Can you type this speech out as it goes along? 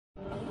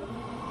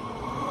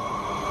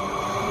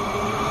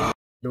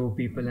Hello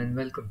people and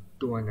welcome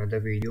to another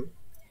video.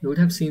 You would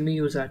have seen me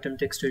use Atom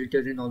text editor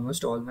in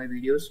almost all my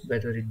videos,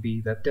 whether it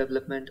be web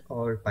development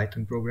or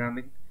Python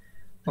programming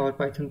or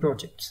Python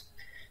projects.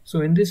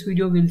 So in this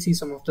video we'll see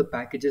some of the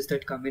packages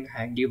that come in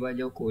handy while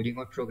you're coding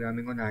or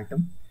programming on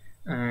Atom.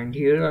 And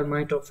here are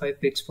my top 5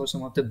 picks for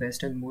some of the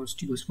best and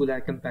most useful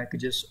Atom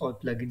packages or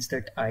plugins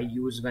that I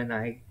use when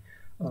I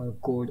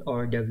code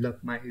or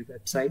develop my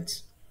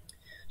websites.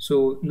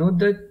 So note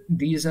that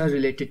these are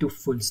related to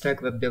full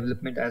stack web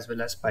development as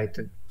well as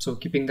Python. So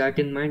keeping that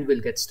in mind, we'll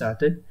get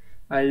started.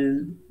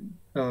 I'll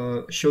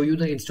show you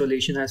the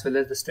installation as well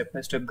as the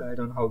step-by-step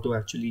guide on how to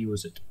actually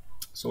use it.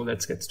 So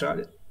let's get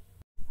started.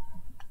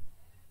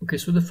 Okay,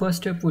 so the first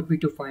step would be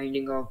to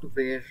finding out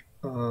where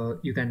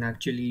you can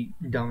actually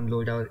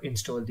download or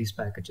install these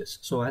packages.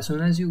 So as soon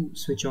as you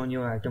switch on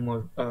your Atom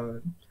or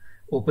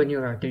open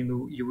your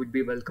Atom, you would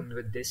be welcomed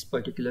with this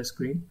particular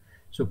screen.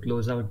 So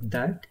close out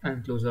that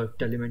and close out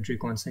telemetry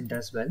constant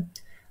as well.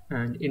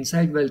 And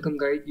inside welcome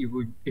guide,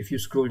 if you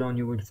scroll down,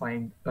 you would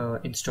find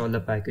install a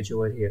package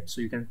over here. So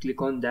you can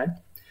click on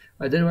that.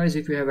 Otherwise,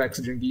 if you have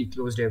accidentally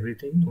closed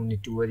everything, no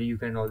need to worry. You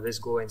can always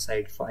go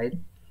inside file.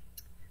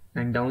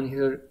 And down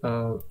here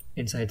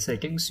inside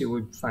settings, you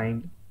would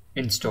find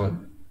install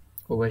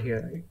over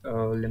here.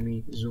 Let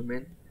me zoom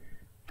in.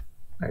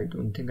 I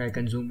don't think I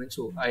can zoom in.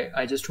 So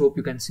I just hope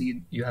you can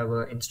see you have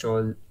a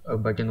install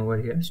button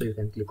over here. So you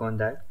can click on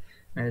that.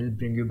 I'll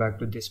bring you back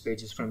to this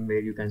page from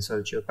where you can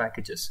search your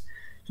packages.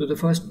 So the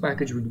first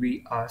package would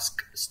be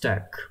Ask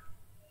Stack.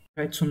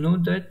 Right, so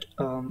note that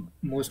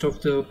most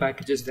of the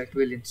packages that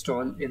we'll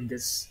install in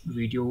this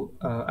video,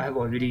 I have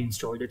already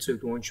installed it, so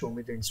it won't show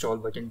me the install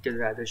button. It will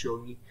rather show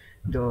me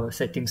the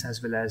settings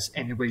as well as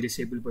enable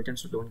disable button,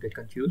 so don't get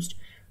confused.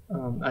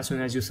 As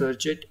soon as you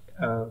search it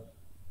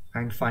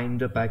and find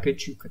the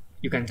package,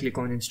 you can click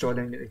on install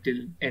and it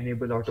will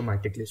enable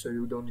automatically, so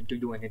you don't need to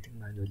do anything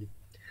manually.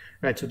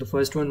 Right, so the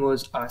first one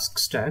was Ask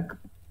Stack.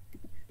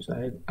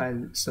 So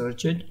I'll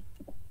search it.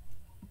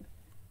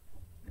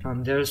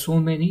 There are so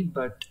many,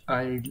 but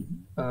I'll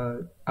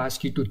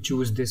ask you to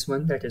choose this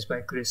one, that is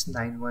by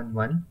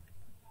Chris911.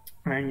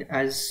 And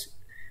as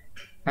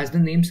the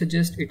name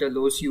suggests, it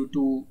allows you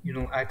to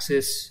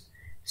access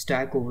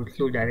Stack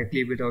Overflow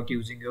directly without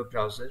using your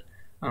browser.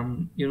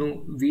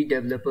 We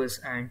developers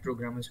and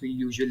programmers, we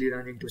usually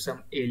run into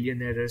some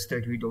alien errors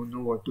that we don't know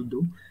what to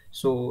do.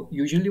 So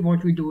usually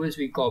what we do is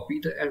we copy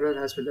the error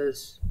as well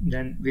as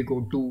then we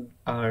go to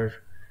our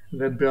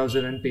web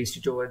browser and paste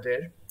it over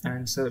there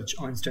and search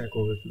on Stack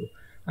Overflow.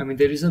 I mean,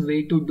 there is a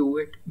way to do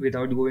it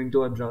without going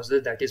to our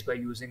browser, that is by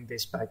using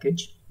this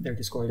package that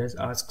is called as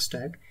Ask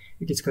Stack.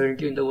 It is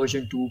currently in the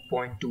version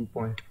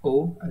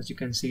 2.2.0, as you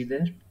can see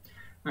there.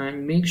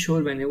 And make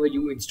sure whenever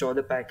you install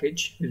the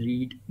package,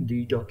 read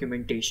the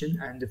documentation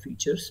and the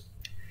features.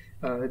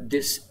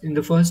 This in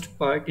the first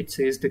part, it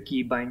says the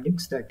key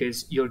bindings, that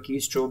is your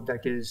keystroke,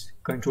 that is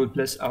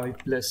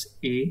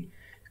Ctrl+Alt+A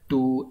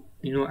to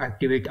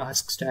activate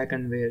Ask Stack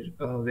and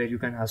where you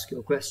can ask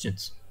your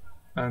questions.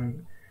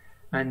 And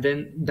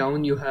then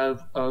down you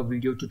have a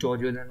video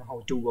tutorial on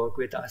how to work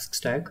with Ask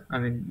Stack. I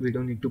mean, we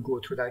don't need to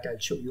go through that. I'll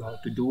show you how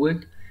to do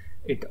it.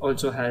 It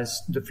also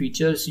has the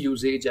features,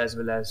 usage, as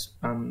well as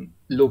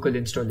local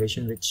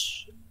installation,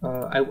 which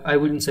I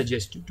wouldn't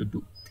suggest you to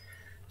do.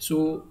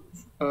 So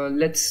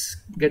let's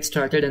get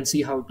started and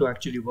see how to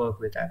actually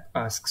work with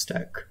Ask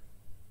Stack.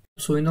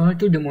 So in order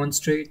to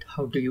demonstrate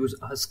how to use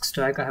Ask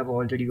Stack, I have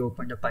already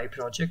opened a Py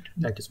project,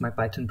 that is my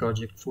Python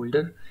project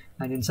folder,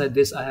 and inside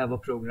this I have a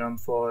program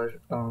for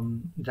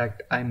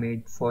that I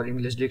made for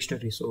English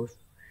dictionary. So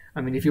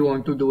if you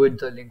want to do it,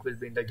 the link will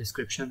be in the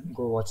description.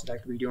 Go watch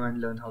that video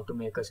and learn how to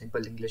make a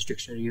simple English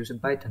dictionary using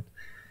Python.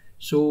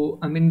 So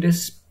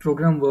this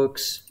program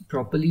works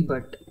properly,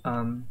 but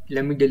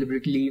let me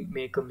deliberately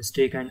make a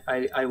mistake and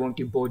I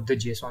won't import the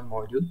JSON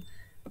module,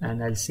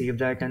 and I'll save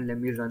that and let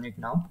me run it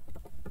now.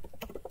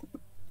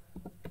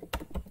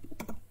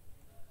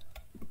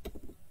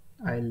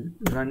 I'll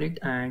run it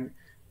and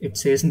it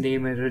says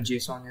name error,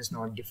 JSON is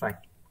not defined.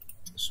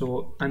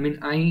 So I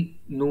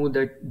know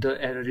that the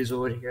error is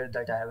over here,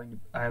 that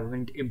I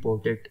haven't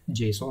imported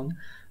JSON,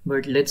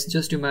 but let's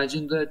just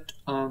imagine that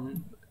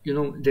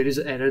there is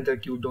an error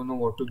that you don't know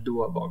what to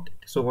do about it.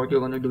 So what you're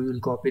going to do, you'll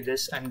copy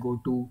this and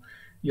go to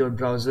your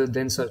browser,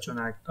 then search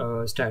on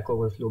Stack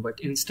Overflow. But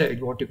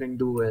instead what you can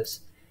do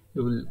is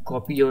you will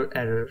copy your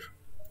error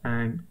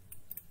and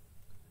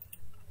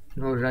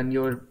run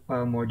your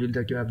module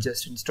that you have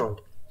just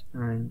installed.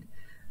 And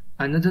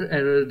another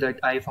error that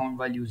I found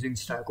while using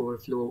Stack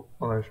Overflow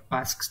or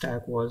Ask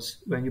Stack was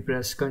when you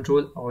press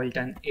Ctrl, Alt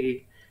and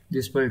A,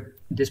 this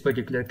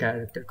particular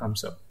character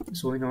comes up.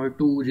 So in order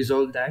to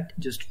resolve that,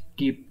 just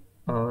keep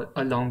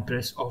a long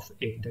press of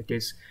A, that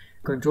is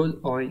Ctrl,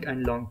 Alt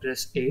and long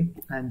press A,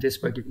 and this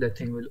particular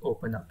thing will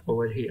open up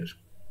over here.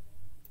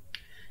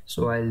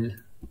 So I'll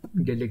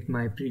delete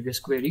my previous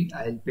query,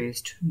 I'll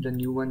paste the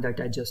new one that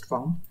I just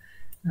found,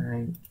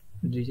 and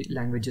the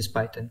language is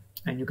Python,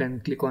 and you can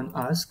click on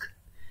Ask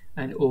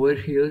and over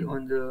here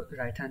on the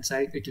right hand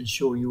side it will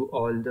show you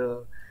all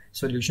the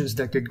solutions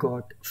that it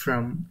got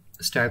from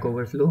Stack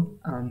Overflow.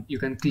 You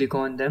can click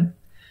on them.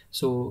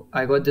 So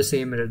I got the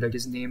same error, that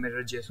is name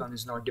error JSON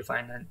is not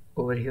defined, and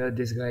over here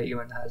this guy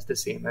even has the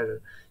same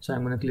error. So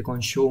I'm going to click on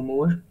show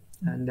more,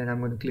 and then I'm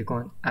going to click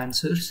on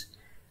answers,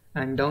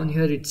 and down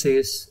here it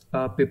says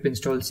pip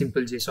install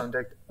simple JSON,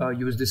 that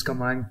use this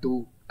command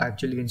to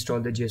actually install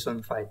the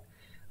JSON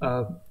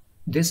file.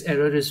 This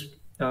error is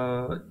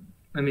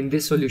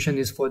this solution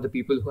is for the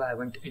people who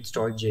haven't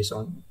installed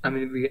JSON.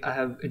 I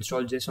have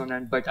installed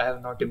JSON but I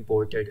have not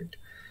imported it.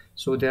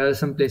 So there are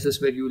some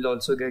places where you will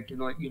also get,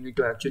 you need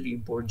to actually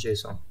import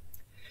JSON.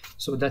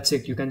 So that's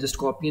it. You can just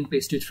copy and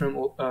paste it from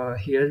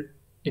here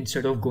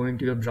instead of going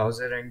to your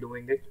browser and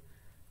doing it.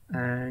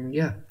 And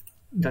yeah,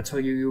 that's how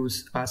you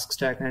use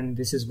AskStack. And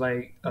this is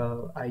why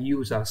I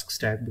use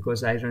AskStack,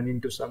 because I run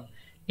into some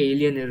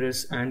alien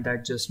errors and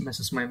that just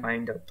messes my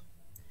mind up.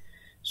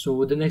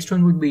 So the next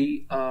one would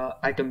be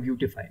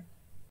atom-beautify.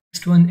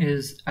 Next one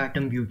is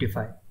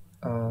atom-beautify.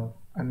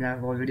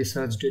 I've already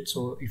searched it.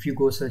 So if you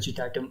go search it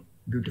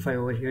atom-beautify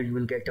over here, you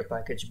will get a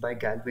package by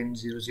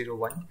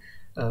Galvin001.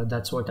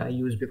 That's what I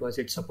use because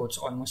it supports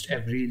almost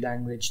every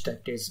language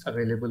that is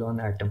available on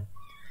Atom.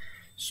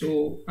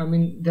 So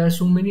there are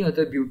so many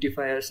other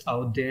beautifiers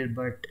out there,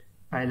 but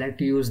I like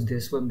to use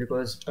this one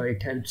because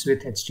it helps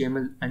with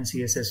HTML and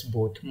CSS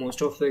both.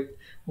 Most of it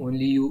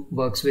only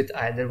works with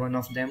either one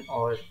of them,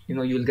 or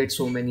you'll get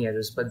so many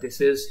errors, but this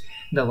is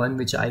the one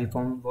which I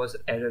found was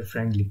error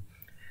friendly.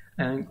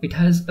 And it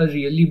has a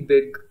really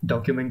big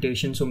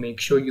documentation, so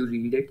make sure you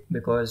read it,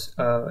 because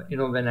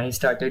when I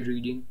started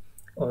reading,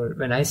 or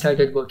when I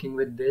started working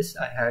with this,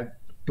 I had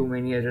too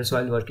many errors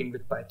while working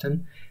with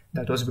Python.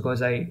 That was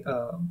because I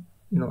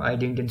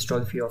didn't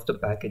install few of the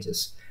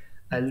packages.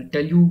 I'll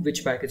tell you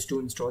which package to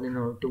install in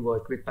order to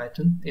work with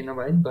Python in a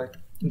while, but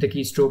the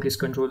keystroke is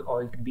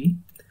Ctrl-Alt-B,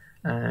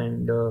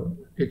 and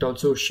it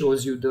also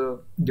shows you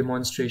the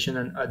demonstration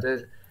and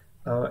other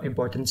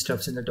important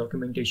stuffs in the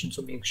documentation,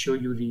 so make sure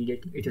you read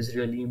it. It is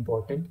really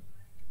important.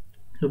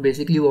 So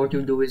basically what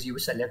you do is you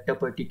select a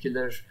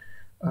particular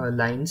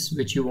lines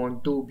which you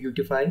want to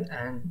beautify,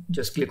 and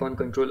just click on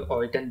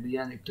Ctrl-Alt and B,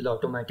 and it will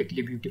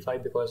automatically beautify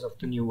because of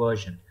the new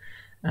version.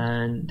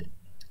 And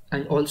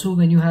also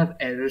when you have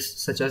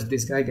errors, such as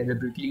this guy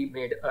deliberately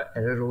made an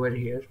error over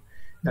here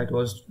that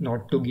was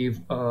not to give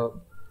a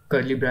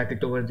curly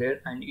bracket over there,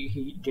 and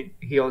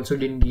he also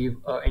didn't give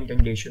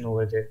indentation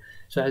over there.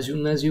 So as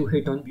soon as you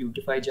hit on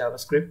beautify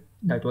JavaScript,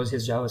 that was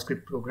his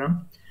JavaScript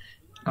program,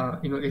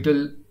 it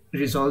will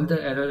resolve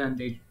the error, and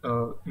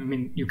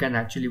you can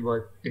actually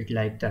work it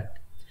like that.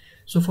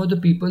 So for the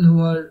people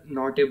who are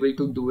not able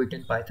to do it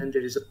in Python,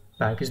 there is a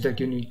package that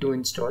you need to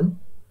install.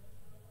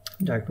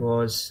 That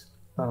was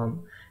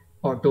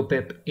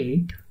AutoPep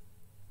 8.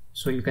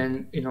 So you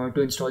can, in order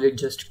to install it,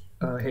 just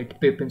hit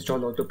pip install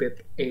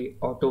AutoPep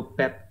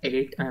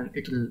 8 and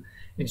it will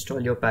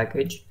install your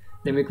package.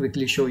 Let me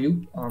quickly show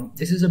you.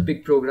 This is a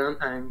big program,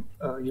 and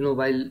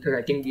while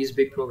writing these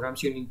big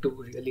programs, you need to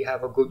really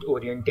have a good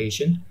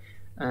orientation.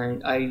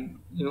 And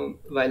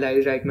while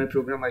I write my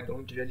program, I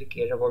don't really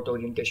care about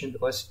orientation,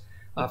 because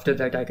after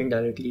that I can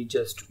directly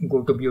just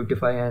go to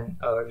beautify and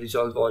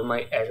resolve all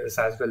my errors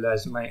as well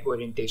as my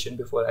orientation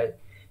before I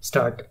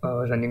start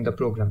running the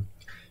program.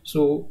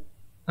 So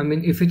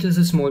if it is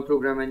a small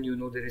program and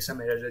there is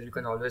some error, you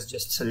can always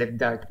just select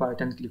that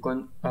part and click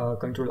on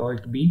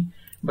Ctrl-Alt-B,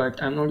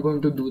 but I'm not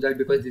going to do that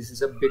because this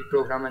is a big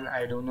program and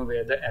I don't know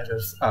where the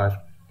errors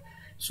are.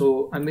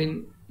 So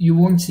you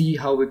won't see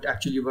how it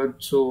actually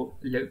worked. So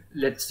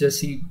let's just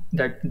see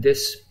that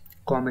this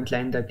comment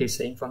line that is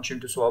saying function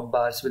to swap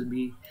bars will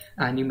be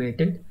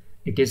animated.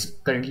 It is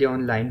currently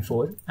on line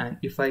 4, and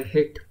if I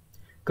hit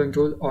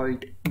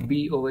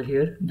Ctrl-Alt-B over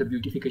here, the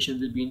beautification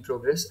will be in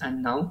progress,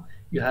 and now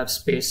you have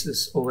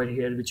spaces over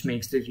here, which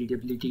makes the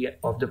readability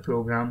of the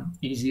program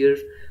easier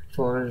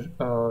for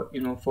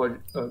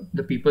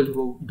the people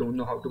who don't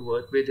know how to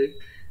work with it,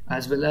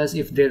 as well as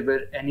if there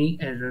were any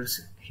errors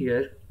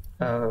here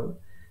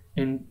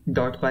in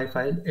 .py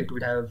file, it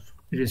would have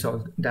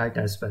resolved that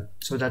as well.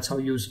 So that's how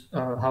you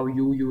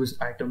use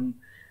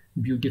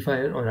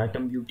atom-beautifier or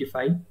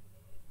atom-beautify.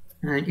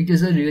 And it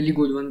is a really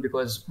good one,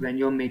 because when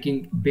you're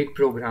making big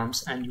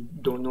programs and you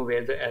don't know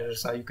where the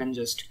errors are, you can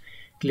just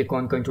click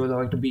on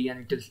Ctrl-Alt-B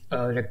and it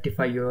will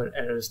rectify your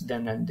errors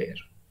then and there.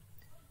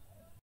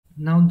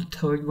 Now the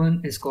third one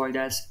is called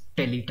as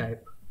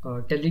teletype.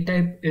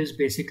 Teletype is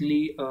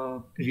basically a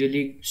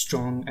really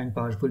strong and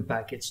powerful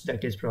package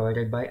that is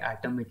provided by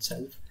Atom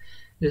itself.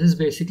 This is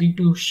basically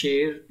to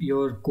share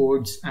your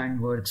codes and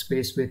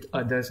workspace with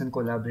others and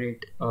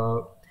collaborate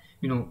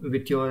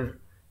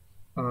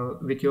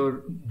with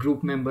your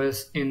group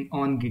members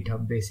on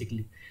GitHub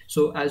basically.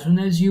 So as soon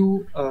as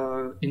you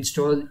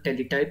install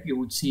teletype, you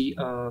would see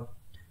I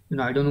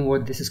don't know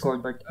what this is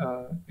called, but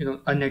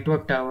a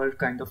network tower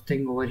kind of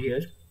thing over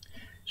here.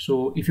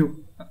 So if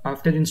you,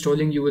 after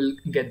installing, you will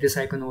get this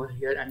icon over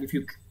here, and if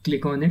you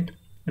click on it,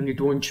 and it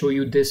won't show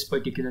you this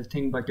particular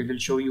thing, but it will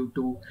show you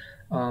to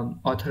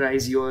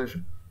authorize your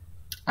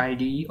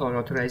IDE or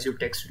authorize your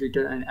text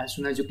editor, and as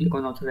soon as you click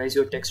on authorize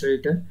your text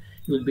editor,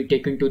 you will be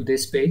taken to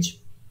this page.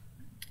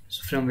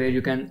 So from where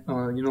you can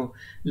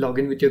log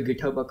in with your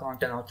GitHub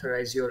account and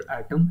authorize your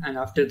Atom, and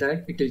after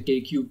that it will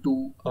take you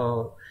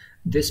to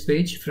this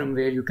page from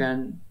where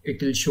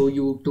it will show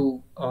you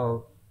to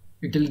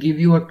it will give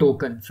you a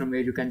token from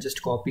where you can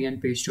just copy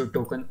and paste your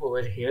token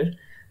over here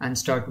and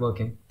start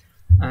working.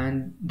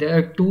 And there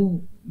are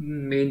two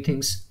main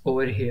things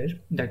over here,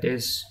 that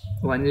is,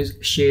 one is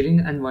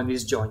sharing and one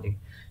is joining.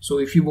 So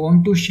if you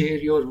want to share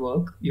your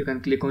work, you can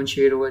click on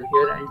share over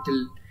here, and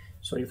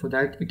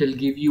it will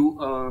give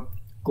you a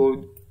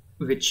code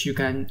which you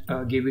can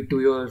give it to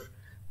your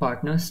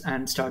partners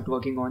and start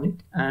working on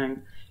it.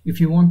 And if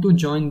you want to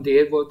join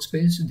their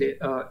workspace,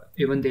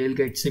 they'll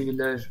get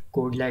similar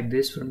code like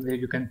this from where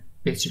you can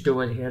paste it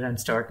over here and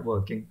start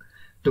working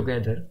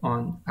together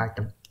on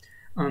Atom.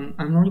 I'm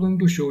not going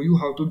to show you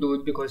how to do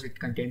it because it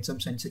contains some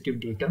sensitive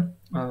data.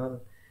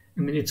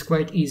 It's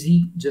quite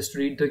easy. Just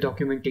read the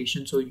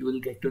documentation so you will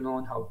get to know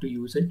on how to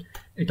use it.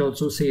 It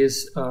also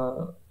says,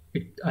 over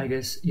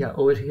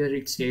here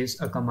it says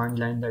a command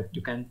line that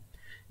you can,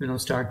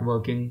 start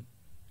working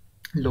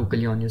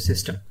locally on your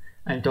system.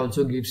 And it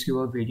also gives you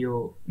a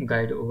video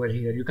guide over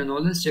here. You can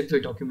always check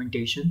the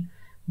documentation,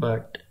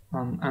 but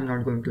I'm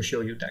not going to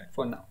show you that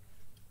for now.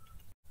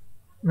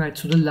 Right,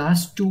 so the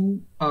last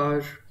two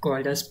are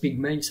called as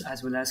Pigments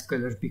as well as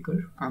Color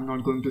Picker. I'm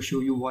not going to show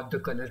you what the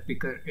Color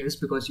Picker is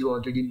because you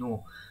already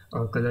know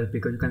Color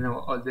Picker. You can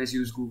always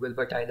use Google,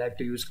 but I like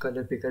to use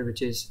Color Picker,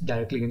 which is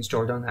directly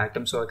installed on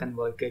Atom, so I can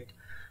work it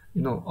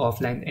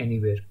offline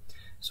anywhere.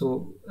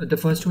 So the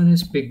first one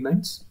is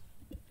Pigments,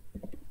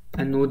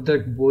 and note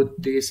that both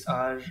these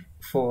are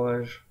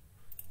for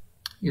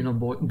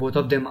both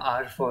of them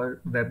are for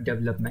web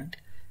development,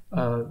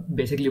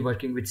 basically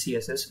working with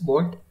CSS.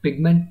 What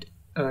Pigment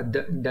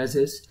does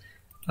is,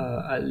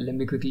 let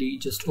me quickly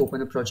just open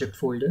a project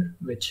folder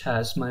which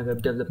has my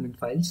web development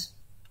files,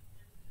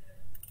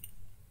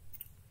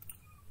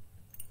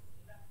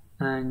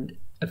 and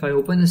if I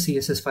open a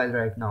CSS file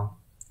right now,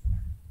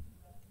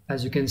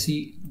 as you can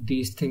see,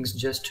 these things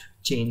just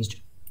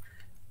changed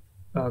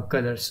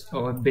colors,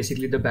 or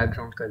basically the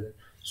background color.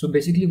 So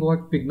basically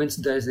what Pigments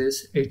does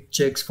is it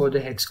checks for the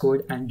hex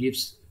code and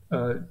gives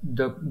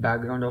the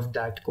background of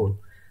that code.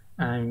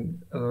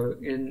 And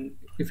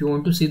if you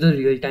want to see the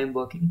real-time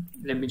working,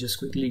 let me just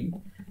quickly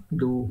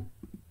do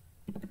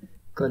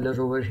color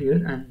over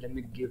here and let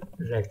me give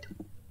red.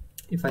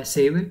 If I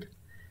save it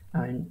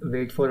and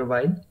wait for a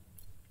while,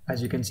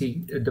 as you can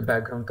see, the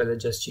background color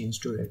just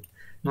changed to red.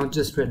 Not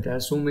just red, there are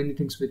so many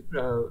things with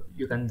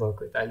you can work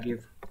with. I'll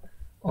give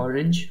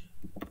orange,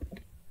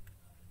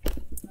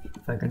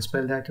 if I can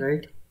spell that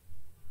right,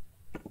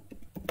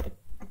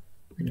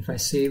 and if I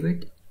save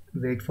it,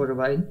 wait for a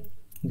while,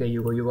 there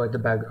you go, you got the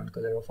background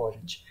color of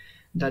orange.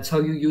 That's how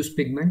you use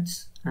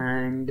Pigments.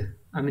 And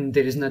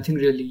there is nothing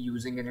really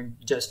using in it,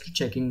 just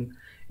checking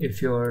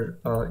if you're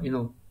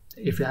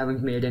if you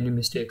haven't made any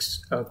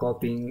mistakes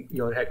copying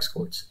your hex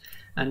codes.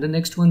 And the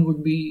next one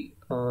would be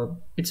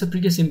it's a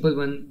pretty simple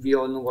one. We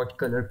all know what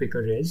Color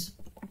Picker is,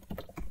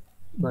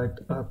 but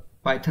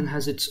Atom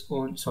has its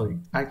own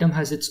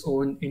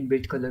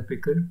inbuilt Color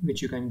Picker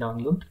which you can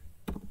download.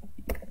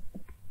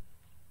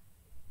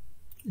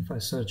 If I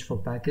search for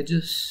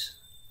packages,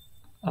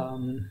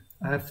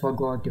 I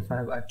forgot if I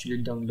have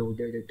actually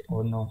downloaded it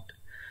or not,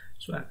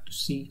 so I have to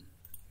see.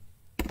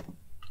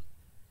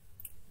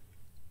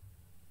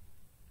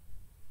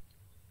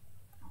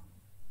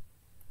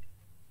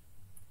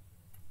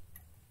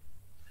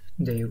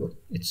 There you go,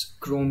 it's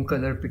Chrome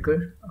Color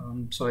Picker.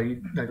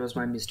 Sorry, that was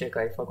my mistake,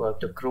 I forgot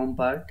the Chrome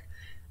part.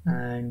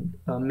 And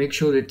make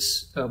sure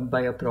it's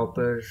by a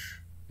proper,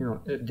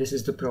 this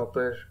is the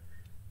proper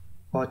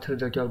author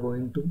that you're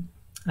going to.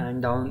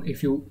 And down,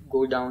 if you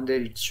go down there,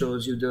 it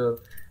shows you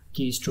the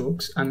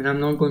keystrokes. I'm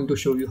not going to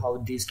show you how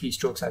these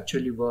keystrokes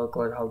actually work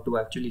or how to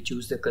actually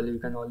choose the color. You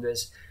can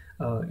always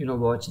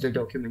watch the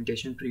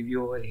documentation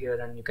preview over here,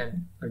 and you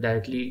can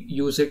directly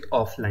use it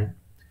offline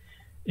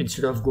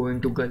instead of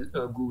going to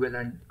Google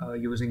and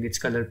using its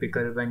Color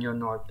Picker when you're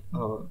not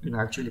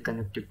actually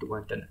connected to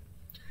internet.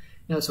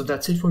 Yeah, so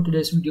that's it for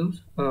today's videos,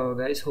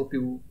 guys. Hope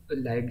you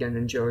liked and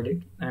enjoyed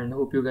it, and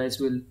hope you guys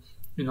will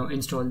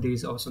install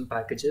these awesome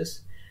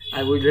packages.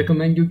 I would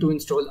recommend you to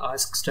install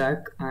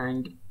AskStack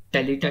and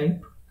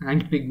Teletype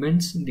and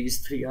Pigments. These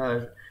three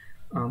are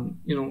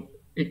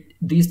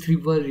these three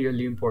were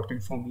really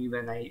important for me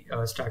when I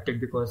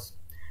started, because,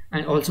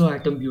 and also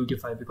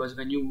atom-beautify, because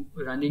when you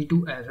run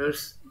into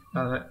errors,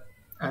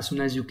 as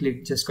soon as you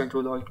click just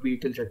Ctrl-Alt-B,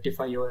 it will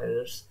rectify your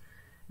errors,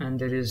 and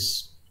there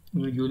is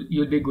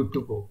you'll be good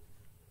to go.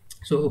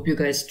 So hope you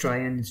guys try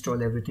and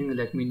install everything.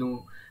 Let me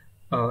know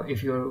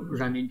if you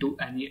run into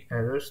any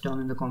errors down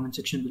in the comment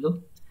section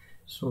below.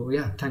 So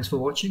yeah, thanks for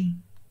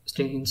watching.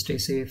 Stay in, stay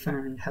safe,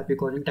 and happy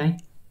quarantine.